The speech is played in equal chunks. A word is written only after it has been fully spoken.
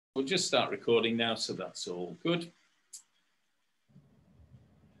We'll just start recording now, so that's all good.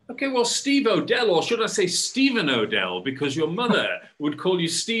 Okay, well, Steve Odell, or should I say Stephen Odell, because your mother would call you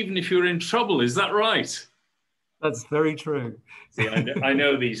Stephen if you were in trouble. Is that right? That's very true. See, I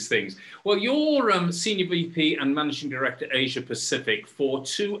know these things. Well, you're Senior VP and Managing Director Asia Pacific for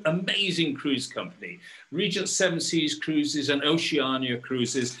two amazing cruise companies, Regent Seven Seas Cruises and Oceania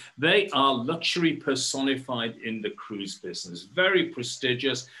Cruises. They are luxury personified in the cruise business. Very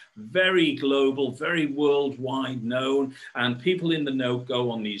prestigious, very global, very worldwide known, and people in the know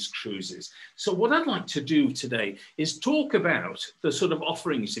go on these cruises. So what I'd like to do today is talk about the sort of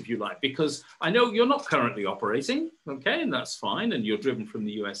offerings, if you like, because I know you're not currently operating, okay, and that's fine, and you're driven from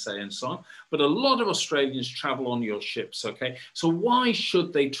the USA and so on, but a lot of Australians travel on your ships, okay? So why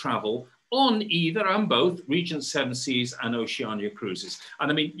should they travel on either and both Regent Seven Seas and Oceania Cruises? And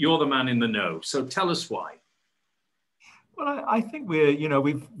I mean, you're the man in the know, so tell us why. Well, I think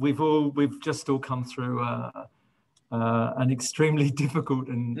we've just all come through an extremely difficult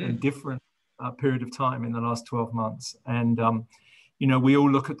and different period of time in the last 12 months. And, we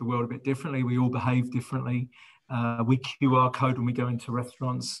all look at the world a bit differently. We all behave differently. We QR code when we go into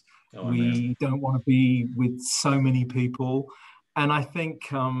restaurants. We don't want to be with so many people. And I think,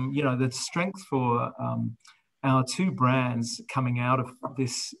 the strength for our two brands coming out of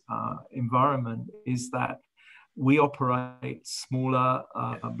this environment is that we operate smaller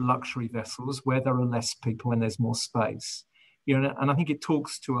luxury vessels where there are less people and there's more space. And I think it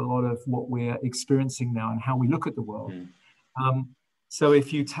talks to a lot of what we're experiencing now and how we look at the world. So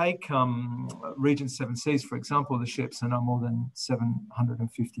if you take Regent Seven Seas, for example, the ships are no more than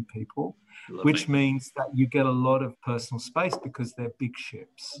 750 people, which means that you get a lot of personal space because they're big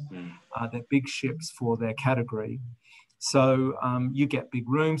ships. They're big ships for their category. So you get big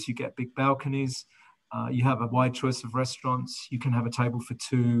rooms, you get big balconies, you have a wide choice of restaurants, you can have a table for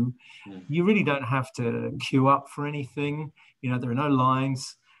two. You really don't have to queue up for anything. There are no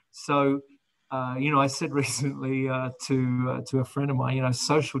lines. So I said recently to a friend of mine,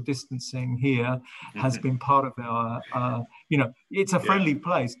 social distancing here has been part of our, it's a friendly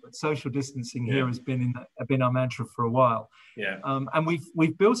place, but social distancing here has been our mantra for a while. And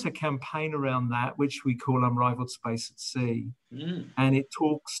we've built a campaign around that, which we call Unrivaled Space at Sea. And it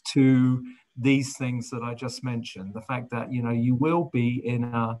talks to these things that I just mentioned, the fact that, you will be in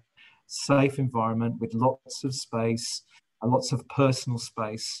a safe environment with lots of space, lots of personal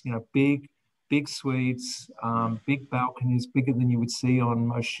space, big suites, big balconies, bigger than you would see on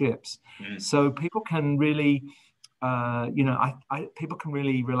most ships. So people can really, people can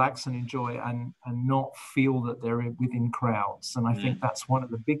really relax and enjoy and not feel that they're within crowds. And I think that's one of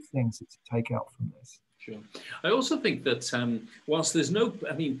the big things to take out from this. Sure. I also think that whilst there's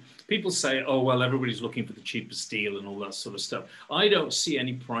people say, oh, well, everybody's looking for the cheapest deal and all that sort of stuff. I don't see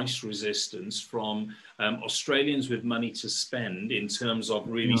any price resistance from Australians with money to spend in terms of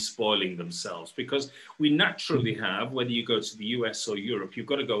really spoiling themselves, because we naturally have, whether you go to the US or Europe, you've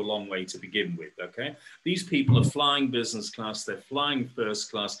got to go a long way to begin with, okay? These people are flying business class, they're flying first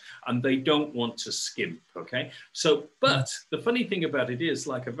class, and they don't want to skimp, okay? So, but the funny thing about it is,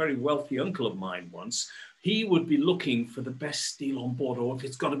 like a very wealthy uncle of mine once, he would be looking for the best deal on board, or if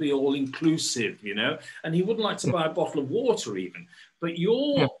it's got to be all inclusive, and he wouldn't like to buy a bottle of water even. But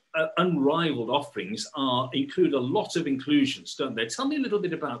your unrivaled offerings include a lot of inclusions, don't they? Tell me a little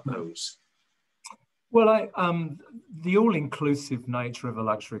bit about those. Well, the all-inclusive nature of a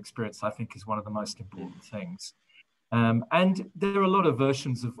luxury experience, I think, is one of the most important things. And there are a lot of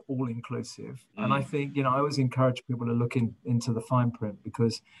versions of all-inclusive. And I think, I always encourage people to look into the fine print,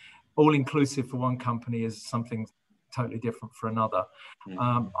 because all-inclusive for one company is something totally different for another.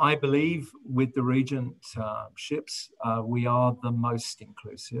 I believe with the Regent ships, we are the most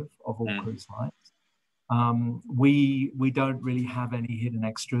inclusive of all cruise lines. We don't really have any hidden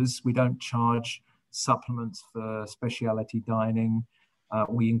extras. We don't charge supplements for specialty dining.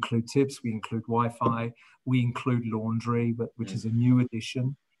 We include tips, we include Wi-Fi, we include laundry, which is a new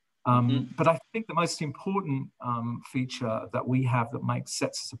addition. But I think the most important feature that we have that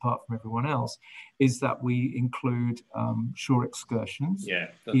sets us apart from everyone else is that we include shore excursions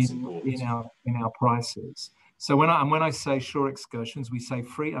in our prices. So when I say shore excursions, we say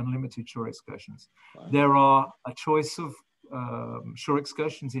free, unlimited shore excursions. Wow. There are a choice of shore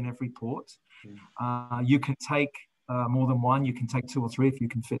excursions in every port. You can take more than one. You can take two or three if you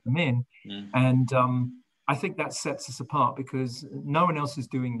can fit them in. And I think that sets us apart because no one else is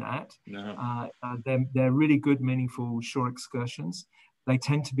doing that. They're really good, meaningful shore excursions. They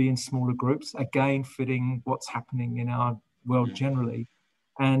tend to be in smaller groups, again, fitting what's happening in our world generally.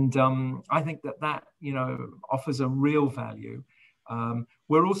 And I think that offers a real value.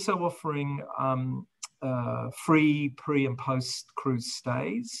 We're also offering free pre and post cruise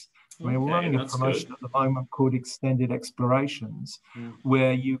stays. We're running a promotion at the moment called Extended Explorations,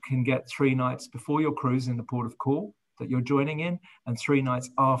 where you can get 3 nights before your cruise in the port of call that you're joining in, and 3 nights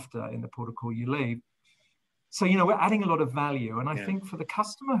after in the port of call you leave. So, we're adding a lot of value. And I think for the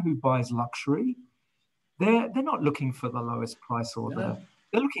customer who buys luxury, they're not looking for the lowest price order.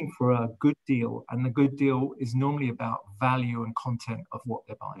 They're looking for a good deal. And the good deal is normally about value and content of what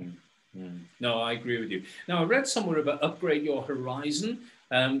they're buying. No, I agree with you. Now, I read somewhere about Upgrade Your Horizon,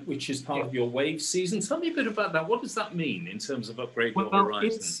 which is part of your wave season. Tell me a bit about that. What does that mean in terms of Upgrade Your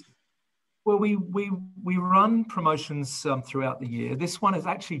Horizon? We run promotions throughout the year. This one has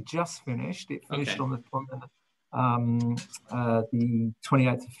actually just finished. It finished on the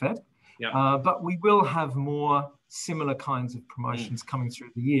 28th of Feb. But we will have more similar kinds of promotions coming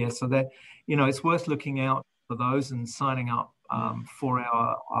through the year. So that, it's worth looking out for those and signing up for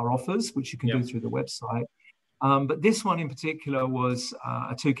our offers, which you can do through the website. But this one in particular was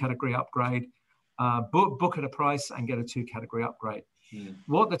a 2-category upgrade. Book at a price and get a 2-category upgrade.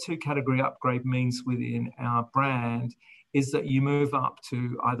 What the 2-category upgrade means within our brand is that you move up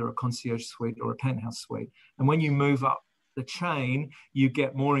to either a concierge suite or a penthouse suite. And when you move up the chain, you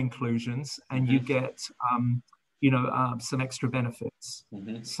get more inclusions and you get some extra benefits.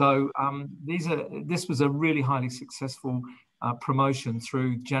 So this was a really highly successful promotion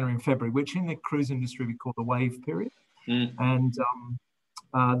through January and February, which in the cruise industry we call the wave period. And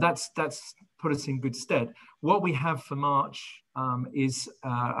that's put us in good stead. What we have for March is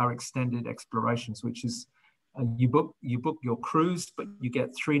our Extended Explorations, which is you book your cruise, but you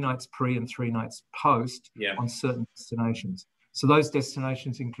get 3 nights pre and 3 nights post on certain destinations. So those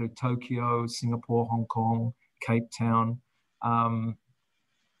destinations include Tokyo, Singapore, Hong Kong, Cape Town.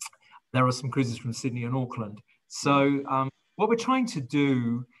 There are some cruises from Sydney and Auckland. So what we're trying to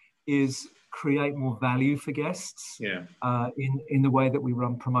do is create more value for guests in the way that we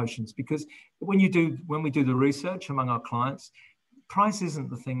run promotions, because when we do the research among our clients, price isn't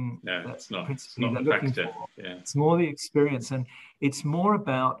the thing that's principally they're looking for. It's more the experience, and it's more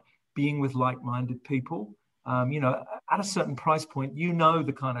about being with like-minded people. At a certain price point,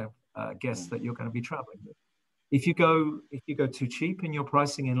 the kind of guests that you're going to be traveling with. If you go too cheap in your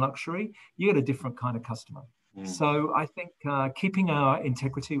pricing in luxury, you get a different kind of customer. So I think keeping our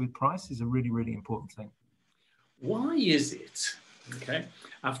integrity with price is a really, really important thing. Why is it,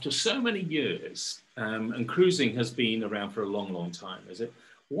 after so many years, and cruising has been around for a long, long time, is it?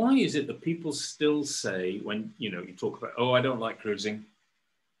 Why is it that people still say when, you talk about, I don't like cruising.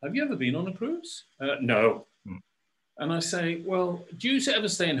 Have you ever been on a cruise? No. And I say, well, do you ever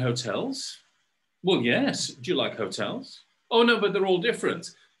stay in hotels? Well, yes. Do you like hotels? Oh, no, but they're all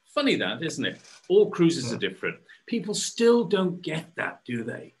different. Funny that, isn't it? All cruises are different. People still don't get that, do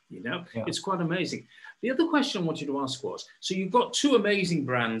they? It's quite amazing. The other question I wanted to ask was, so you've got 2 amazing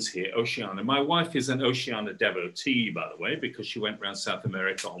brands here, Oceania. My wife is an Oceania devotee, by the way, because she went around South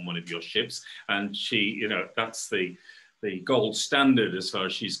America on one of your ships. And she, that's the gold standard as far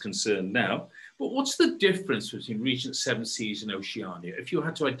as she's concerned now. But what's the difference between Regent Seven Seas and Oceania, if you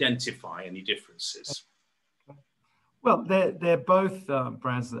had to identify any differences? Well, they're both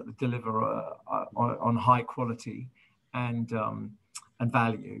brands that deliver on high quality and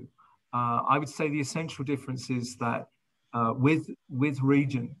value. I would say the essential difference is that with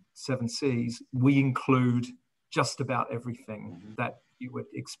Regent Seven Seas, we include just about everything that you would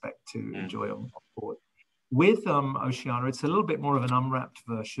expect to enjoy on board. With Oceania, it's a little bit more of an unwrapped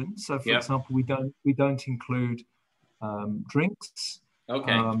version. So, for example, we don't include drinks.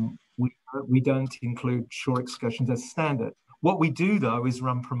 We don't include shore excursions as standard. What we do, though, is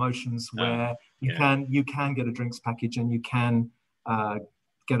run promotions where you can get a drinks package and you can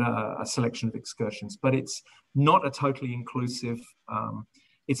get a selection of excursions, but it's not a totally inclusive.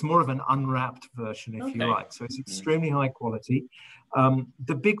 It's more of an unwrapped version, if you like. So it's extremely high quality.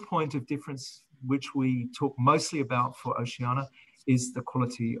 The big point of difference, which we talk mostly about for Oceania, is the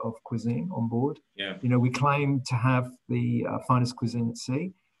quality of cuisine on board. We claim to have the finest cuisine at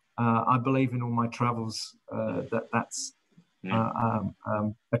sea. I believe in all my travels that's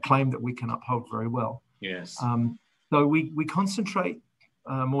a claim that we can uphold very well. So we concentrate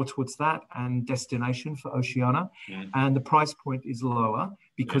more towards that and destination for Oceania, and the price point is lower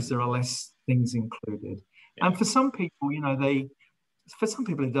because there are less things included. And for some people,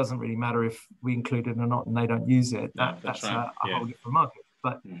 it doesn't really matter if we include it or not, and they don't use it. That's right. a whole different market.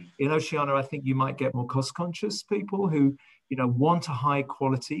 But in Oceania, I think you might get more cost-conscious people who, want a high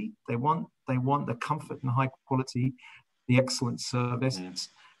quality. They want the comfort and high quality, the excellent service,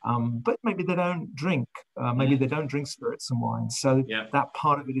 but maybe they don't drink. Maybe they don't drink spirits and wine. So that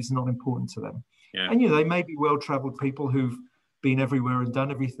part of it is not important to them. And they may be well-traveled people who've been everywhere and done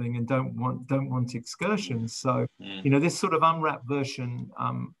everything and don't want excursions. So this sort of unwrapped version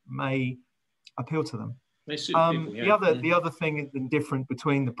may appeal to them. The other thing different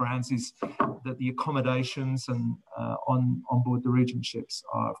between the brands is that the accommodations and on board the Regent ships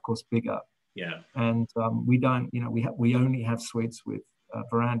are of course bigger. And we don't, we only have suites with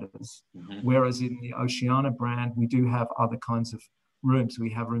verandas, whereas in the Oceania brand we do have other kinds of rooms. We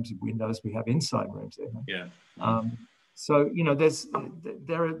have rooms with windows. We have inside rooms. So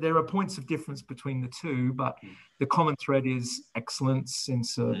there are points of difference between the two, but the common thread is excellence in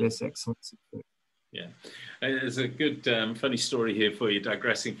service, excellence in food. There's a good funny story here for you,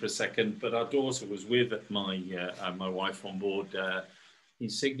 digressing for a second, but our daughter was with my wife on board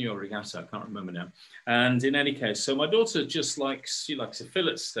Insignia or Regatta, I can't remember now. And in any case, so my daughter she likes a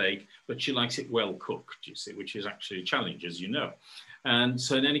fillet steak, but she likes it well cooked, you see, which is actually a challenge, as you know. And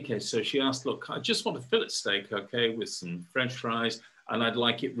so in any case, so she asked, look, I just want a fillet steak, okay, with some French fries, and I'd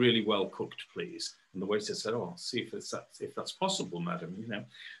like it really well cooked, please. And the waiter said, oh, I'll see if that's possible, madam,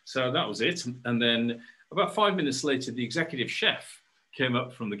 So that was it. And then about 5 minutes later, the executive chef came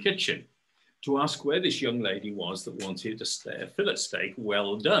up from the kitchen to ask where this young lady was that wanted a fillet steak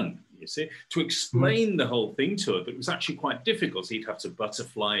well done, you see, to explain the whole thing to her. But it was actually quite difficult. He'd have to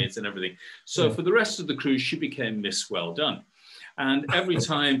butterfly it and everything. So for the rest of the cruise, she became Miss Well Done. And every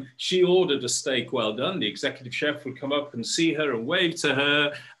time she ordered a steak well done, the executive chef would come up and see her and wave to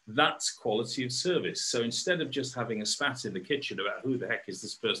her. That's quality of service. So instead of just having a spat in the kitchen about who the heck is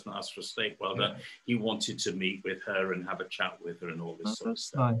this person that asked for a steak well done, he wanted to meet with her and have a chat with her and all this sort of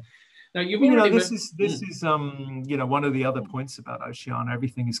stuff. Now, this is one of the other points about Oceania.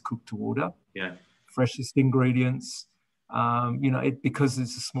 Everything is cooked to order. Freshest ingredients. Because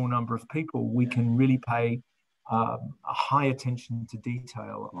it's a small number of people, we can really pay a high attention to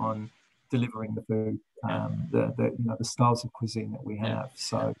detail on delivering the food, the styles of cuisine that we have.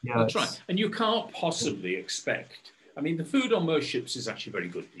 So that's right. And you can't possibly expect. I mean, the food on most ships is actually very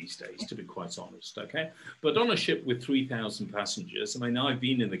good these days, to be quite honest, okay? But on a ship with 3,000 passengers, I mean, I've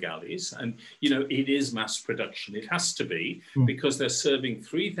been in the galleys and, it is mass production. It has to be because they're serving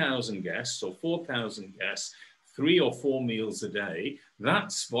 3,000 guests or 4,000 guests, 3 or 4 meals a day.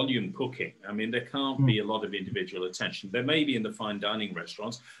 That's volume cooking. I mean, there can't be a lot of individual attention. There may be in the fine dining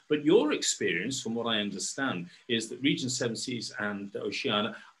restaurants, but your experience, from what I understand, is that Regent Seven Seas and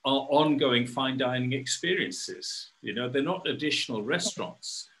Oceania are ongoing fine dining experiences. They're not additional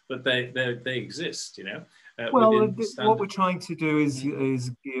restaurants, but they exist, what we're trying to do is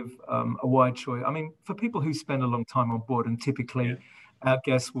give a wide choice. I mean, for people who spend a long time on board, and typically our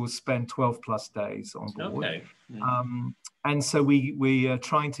guests will spend 12 plus days on board. And so we are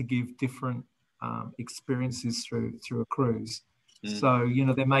trying to give different experiences through a cruise. So,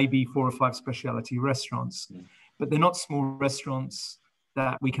 there may be 4 or 5 specialty restaurants, but they're not small restaurants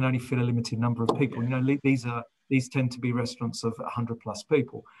that we can only fit a limited number of people. These tend to be restaurants of 100 plus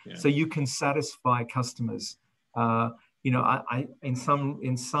people. So you can satisfy customers. In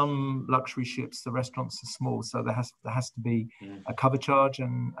some luxury ships, the restaurants are small, so there has to be a cover charge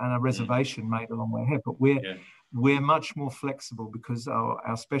and a reservation made along the way ahead. But we're much more flexible because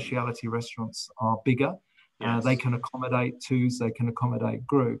our specialty restaurants are bigger. They can accommodate twos, they can accommodate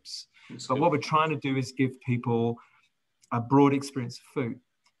groups. But what we're trying to do is give people a broad experience of food.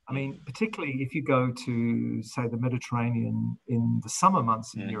 I mean, particularly if you go to, say, the Mediterranean in the summer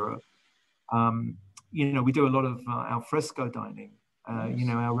months in Europe, we do a lot of al fresco dining.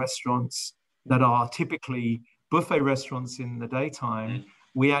 Our restaurants that are typically buffet restaurants in the daytime,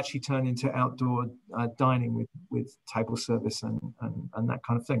 we actually turn into outdoor dining with table service and that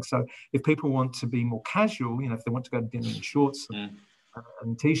kind of thing. So if people want to be more casual, if they want to go to dinner in shorts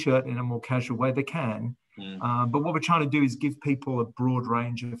and t-shirt in a more casual way, they can. But what we're trying to do is give people a broad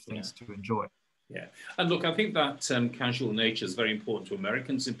range of things to enjoy. And look, I think that casual nature is very important to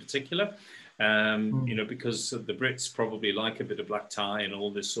Americans in particular. Because the Brits probably like a bit of black tie and all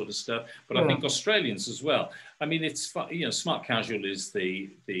this sort of stuff, but I think Australians as well. I mean, it's smart casual is the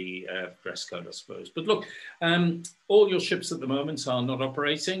dress code, I suppose. But look, all your ships at the moment are not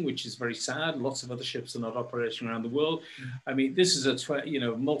operating, which is very sad. Lots of other ships are not operating around the world. I mean, this is a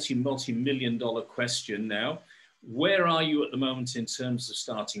multi-million-dollar question now. Where are you at the moment in terms of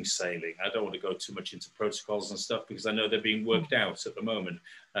starting sailing? I don't want to go too much into protocols and stuff because I know they're being worked out at the moment.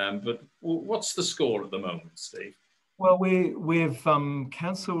 But what's the score at the moment, Steve? Well, we've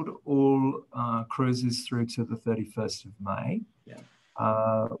cancelled all cruises through to the 31st of May.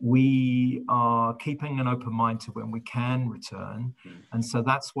 We are keeping an open mind to when we can return. And so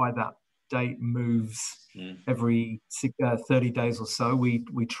that's why that date moves every 30 days or so.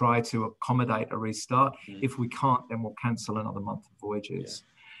 We try to accommodate a restart. If we can't, then we'll cancel another month of voyages.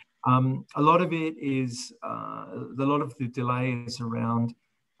 A lot of it is, a lot of the delay is around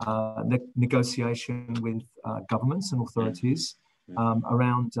negotiation with governments and authorities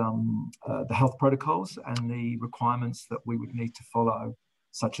around the health protocols and the requirements that we would need to follow,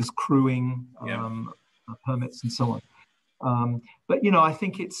 such as crewing permits and so on. But you know, I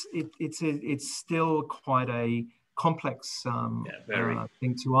think it's still quite a complex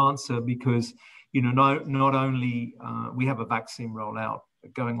thing to answer, because you know, not only we have a vaccine rollout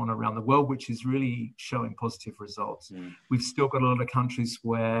going on around the world, which is really showing positive results. We've still got a lot of countries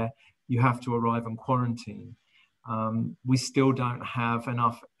where you have to arrive in quarantine. We still don't have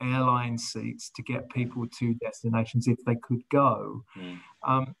enough airline seats to get people to destinations if they could go.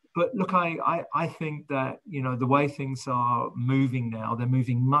 But look, I think that, you know, the way things are moving now, they're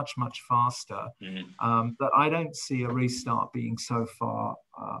moving much, much faster. That I don't see a restart being so far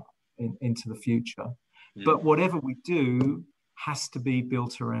into the future. But whatever we do has to be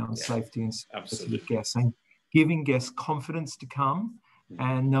built around safety and security of guests, and giving guests confidence to come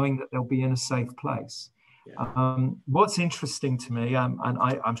and knowing that they'll be in a safe place. What's interesting to me, and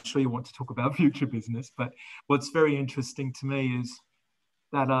I'm sure you want to talk about future business, but what's very interesting to me is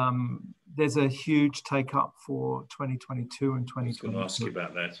that there's a huge take up for 2022 and 2023. I was going to ask you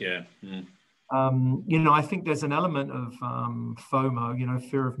about that, you know, I think there's an element of FOMO, you know,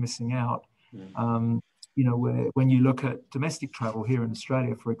 fear of missing out. You know, when you look at domestic travel here in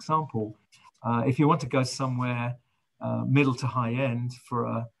Australia, for example, if you want to go somewhere middle to high end for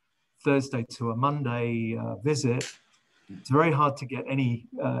a Thursday to a Monday visit, it's very hard to get any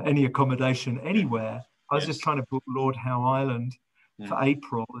accommodation anywhere. I was just trying to book Lord Howe Island for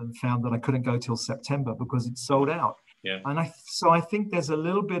April and found that I couldn't go till September because it's sold out. And so I think there's a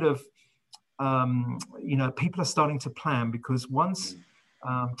little bit of, you know, people are starting to plan, because once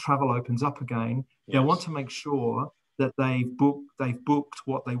travel opens up again, they want to make sure that they've booked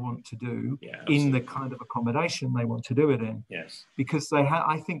what they want to do in the kind of accommodation they want to do it in. Because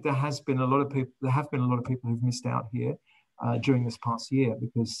I think there have been a lot of people who've missed out here during this past year,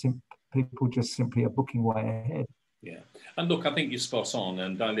 because people just simply are booking way ahead. And look, I think you're spot on.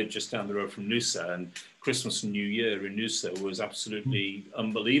 And I live just down the road from Noosa, and Christmas and New Year in Noosa was absolutely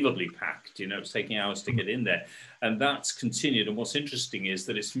unbelievably packed. You know, it was taking hours to get in there, and that's continued. And what's interesting is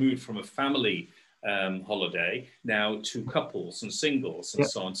that it's moved from a family holiday now to couples and singles and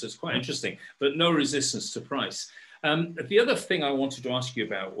so on. So it's quite interesting, but no resistance to price. The other thing I wanted to ask you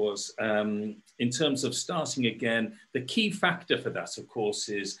about was, in terms of starting again, the key factor for that, of course,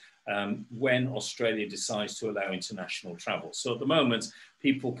 is when Australia decides to allow international travel. So at the moment,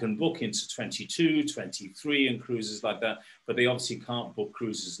 people can book into 22, 23 and cruises like that, but they obviously can't book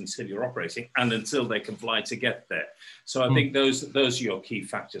cruises until you're operating and until they can fly to get there. So I think those are your key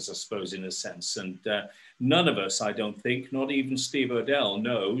factors, I suppose, in a sense. And none of us, I don't think, not even Steve Odell,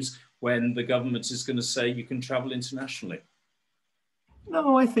 knows when the government is going to say you can travel internationally.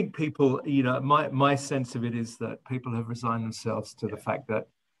 No, I think people, you know, my sense of it is that people have resigned themselves to the fact that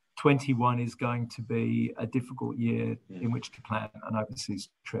 21 is going to be a difficult year in which to plan an overseas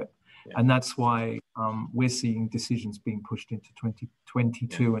trip. And that's why we're seeing decisions being pushed into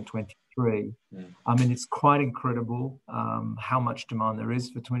 2022 and 23. I mean, it's quite incredible how much demand there is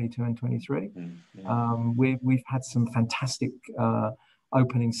for 22 and 23. We've had some fantastic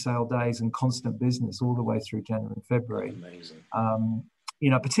opening sale days and constant business all the way through January and February. Amazing. You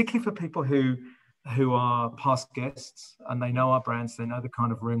know, particularly for people who are past guests and they know our brands, they know the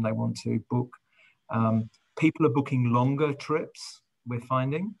kind of room they want to book. People are booking longer trips, we're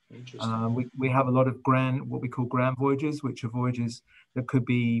finding. We have a lot of what we call grand voyages, which are voyages that could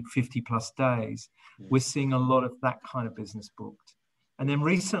be 50 plus days. We're seeing a lot of that kind of business booked. And then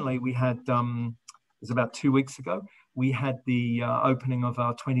recently we had, it was about 2 weeks ago, we had the opening of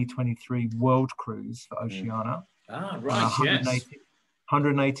our 2023 World Cruise for Oceania.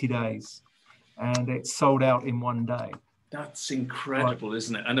 180 days. And it's sold out in one day. That's incredible,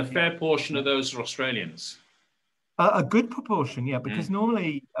 isn't it? And a fair portion of those are Australians. A good proportion, yeah, because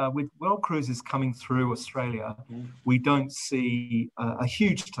normally with World Cruises coming through Australia, we don't see a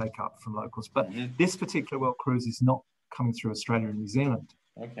huge take-up from locals. But this particular World Cruise is not coming through Australia and New Zealand.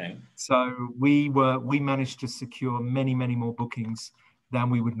 Okay. So we managed to secure many, many more bookings than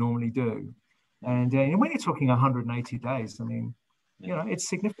we would normally do. And when you're talking 180 days, I mean, you know, it's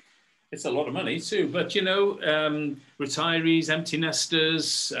significant. It's a lot of money too, but you know, retirees, empty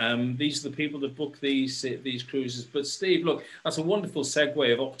nesters, these are the people that book these cruises. But Steve, look, that's a wonderful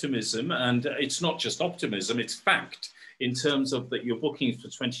segue of optimism, and it's not just optimism; it's fact in terms of that your bookings for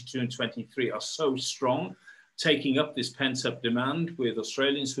 22 and 23 are so strong, taking up this pent-up demand with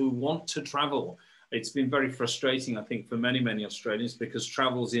Australians who want to travel. It's been very frustrating, I think, for many Australians because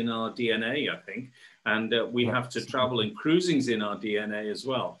travel's in our DNA, I think, and we have to travel, and cruising's in our DNA as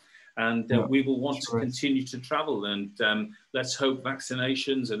well. And we will want to continue to travel, and let's hope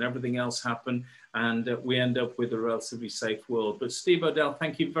vaccinations and everything else happen, and we end up with a relatively safe world. But Steve Odell,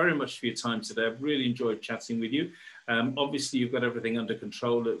 thank you very much for your time today. I've really enjoyed chatting with you. Obviously, you've got everything under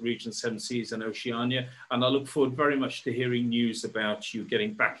control at Regent Seven Seas and Oceania, and I look forward very much to hearing news about you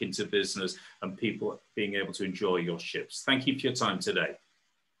getting back into business and people being able to enjoy your ships. Thank you for your time today.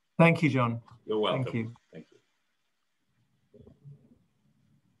 Thank you, John. You're welcome. Thank you. Thank you.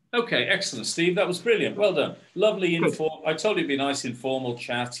 Okay, excellent, Steve. That was brilliant. Well done. Lovely informal. I told you it'd be a nice informal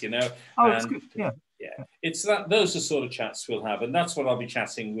chat, you know. Oh, it's good. Yeah. Yeah. It's that. Those are sort of chats we'll have, and that's what I'll be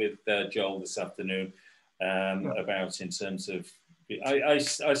chatting with Joel this afternoon about in terms of. I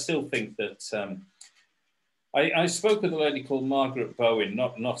still think that I spoke with a lady called Margaret Bowen,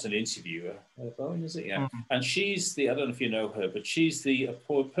 not an interviewer. Bowen, is it? Yeah. Mm-hmm. And she's the. I don't know if you know her, but she's the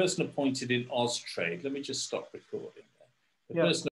person appointed in Austrade. Let me just stop recording. The person